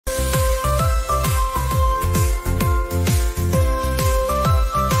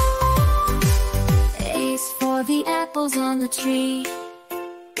apples on the tree.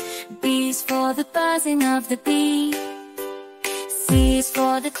 B is for the buzzing of the bee. C is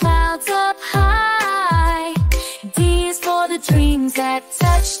for the clouds up high. D is for the dreams that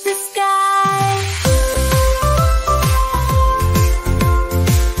touch the sky.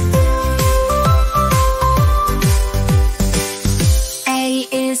 A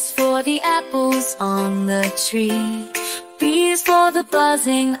is for the apples on the tree. B is for the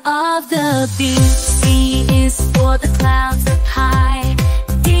buzzing of the bee. C is for the clouds up high.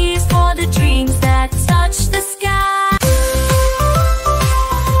 D is for the dreams that touch the sky.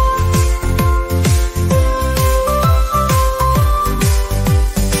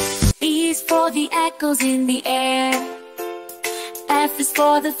 E is for the echoes in the air. F is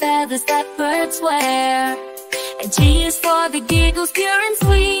for the feathers that birds wear. And G is for the giggles pure and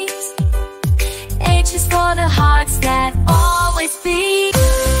sweet. H is for the hearts that always beat.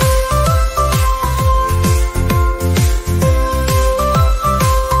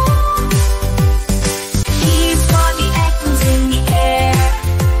 E is for the echoes in the air.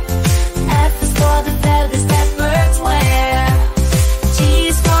 F is for the feathers that birds wear. G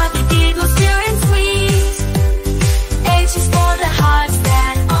is for the giggles pure and sweet. H is for the hearts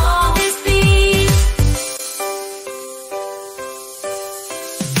that always beat.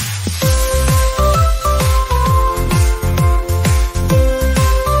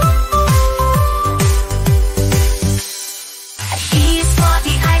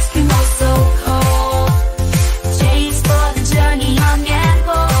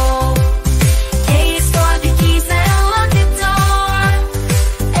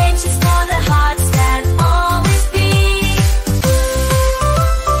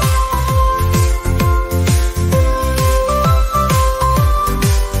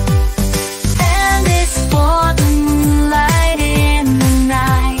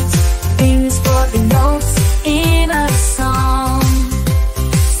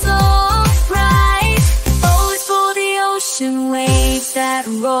 Waves that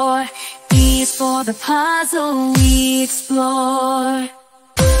roar. E is for the puzzle we explore.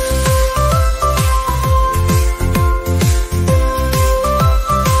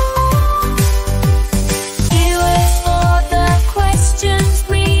 U is for the questions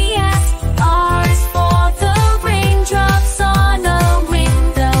we ask. R is for the raindrops on a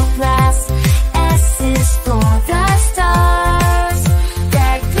window glass. S is for the stars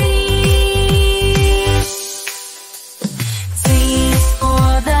that gleam. T is for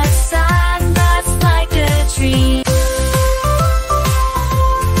the sun that's like a tree.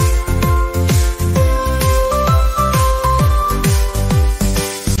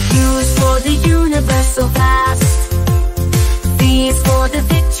 U is for the universe so vast. V is for the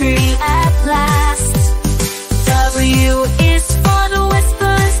victory at last. W is for the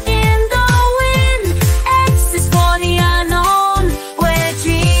whispers in the wind. X is for the unknown, where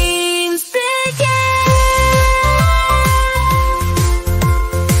dreams begin.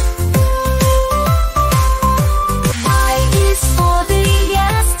 Y is for the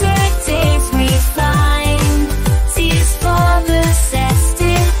yesterdays we find. T is for the zest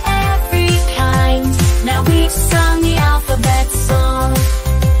in every kind. Now we've sung the alphabet song.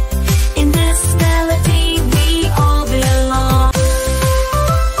 In this melody we all belong.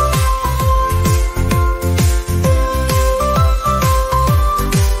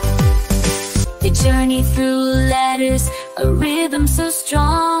 A journey through letters, a rhythm so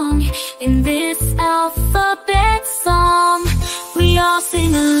strong. In this alphabet song, we all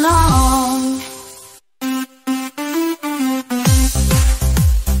sing along.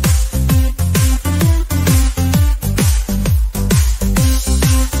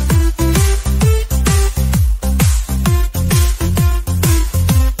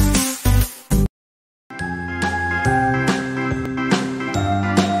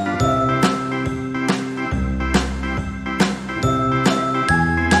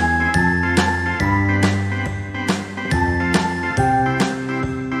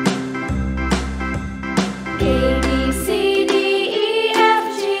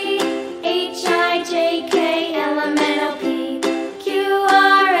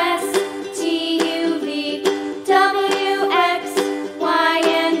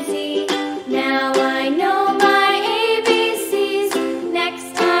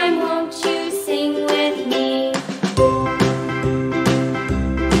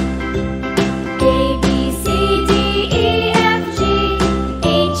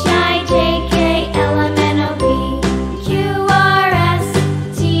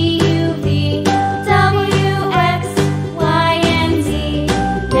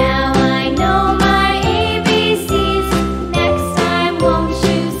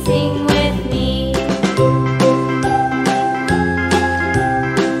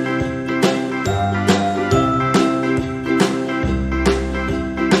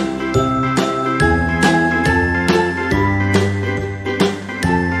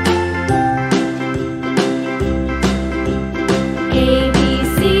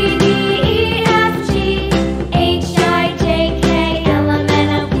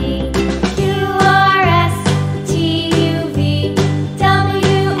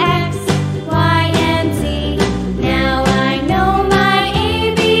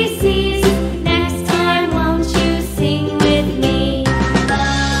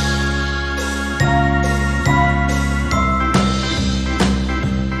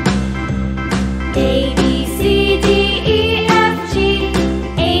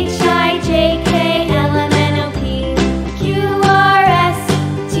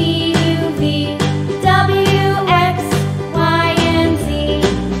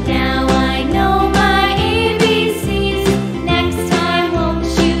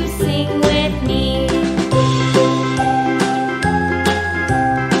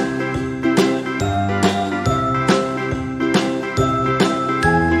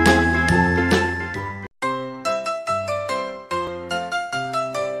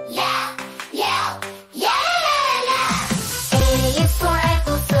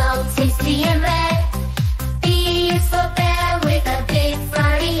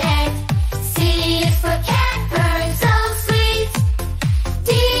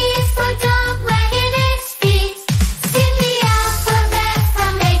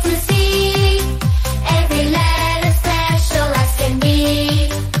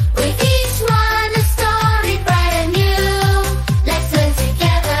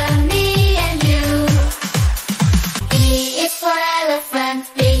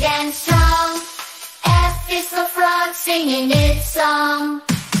 for frog singing its song.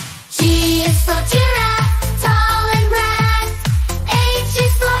 G is for giraffe, tall and grand. H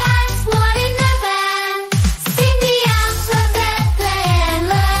is for ants, one in the band. Sing the alphabet, play and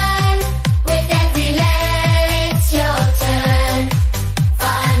learn. With every letter it's your turn.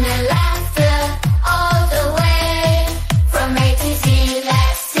 Fun and laughter all the way. From A to Z,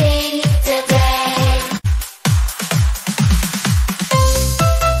 let's sing today.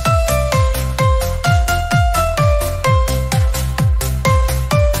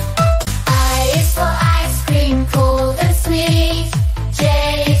 I is for ice cream, cold and sweet. J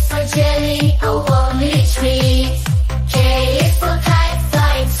is for jelly, a warmly treat. K is for kite,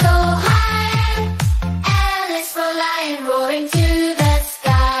 flying so high. L is for lion, roaring to the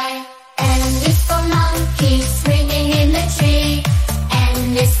sky. N is for monkey, swinging in the tree.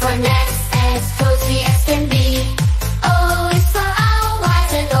 N is for next, as cozy as can be. O is for owl,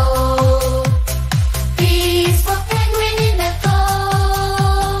 wise and old. P is for penguin in the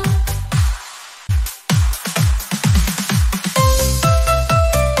cold.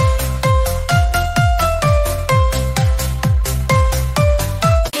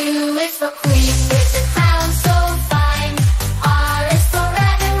 U is for queen, with a crown so fine. R is for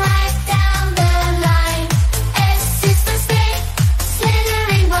rabbit, right down the line. S is for snake,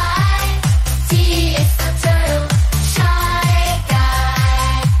 slithering by. T is for turtle, shy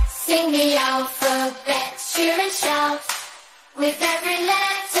guy. Sing the alphabet, cheer and shout. With every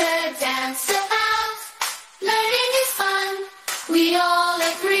letter, dance about. Learning is fun, we all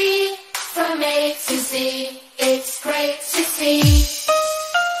agree. From A to Z, it's great to see.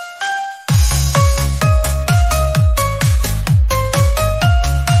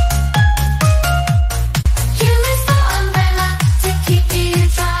 Q is for umbrella, to keep you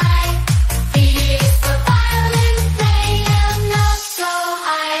dry. V is for violin, playing a note so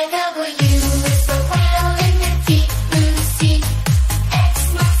high. W is for whale in the deep blue sea. X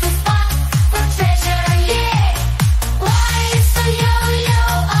marks the spot for treasure, yeah. Y is for yo-yo,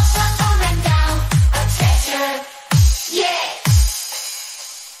 up, and down, a treasure, yeah.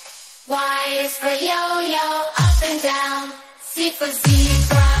 Y is for yo-yo, up and down. Z for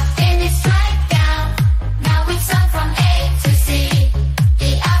zebra, in its striped gown. Now we've sung from A to Z.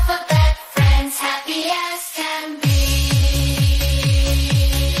 The alphabet, friends, happy as can be.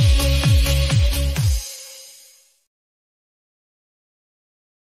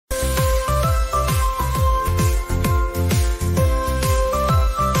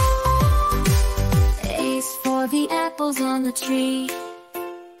 A's for the apples on the tree.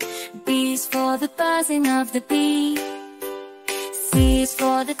 B's for the buzzing of the bee. C's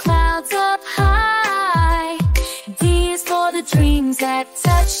for the clouds up high. D is for the dreams that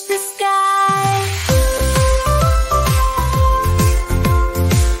touch the sky.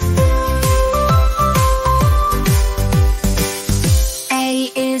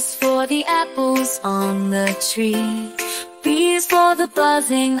 A is for the apples on the tree. B is for the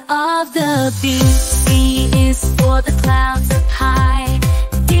buzzing of the bee. C is for the clouds up high.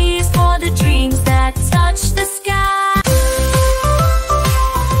 D is for the dreams that touch the sky.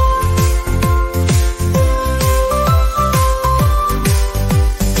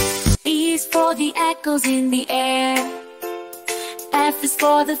 E is for the echoes in the air. F is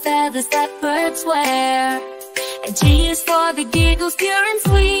for the feathers that birds wear. And G is for the giggles pure and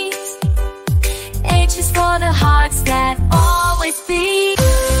sweet. H is for the hearts that always beat.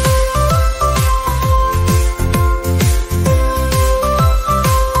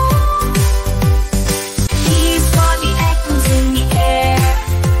 E is for the echoes in the air.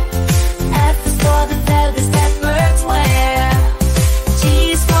 F is for the feathers that birds wear.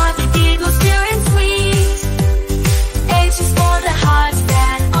 G is for the giggles pure and sweet. H is for the hearts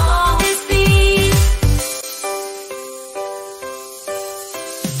that always beat.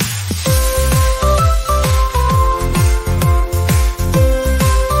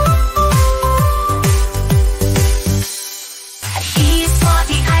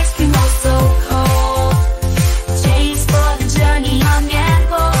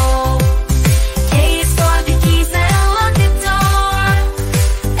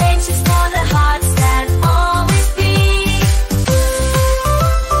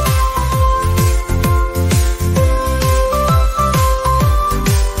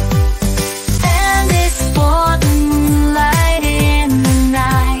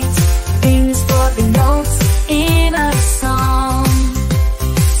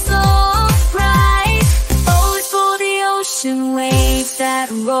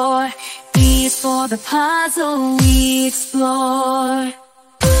 for the puzzle we explore.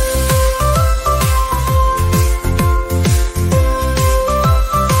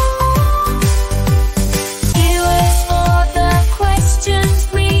 U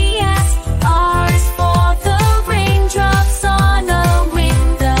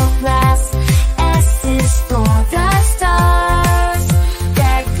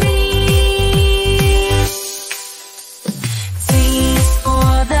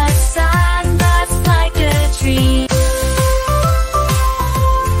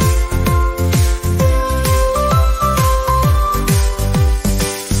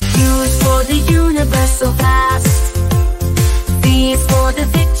universe so vast. V is for the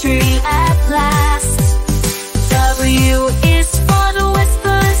victory at last. W is for the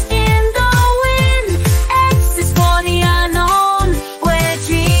whispers in the wind. X is for the unknown, where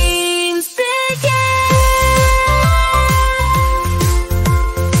dreams begin.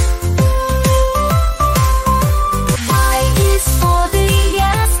 Y is for the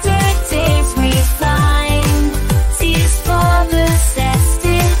yesterdays we find. Z is for the zest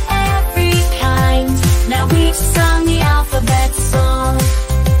in every kind. Now we've sung the alphabet song.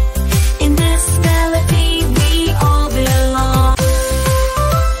 In this melody we all belong.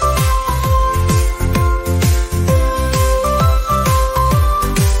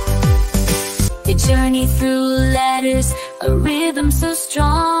 A journey through letters, a rhythm so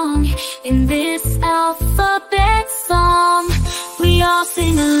strong. In this alphabet song we all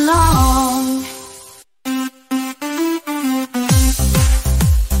sing along.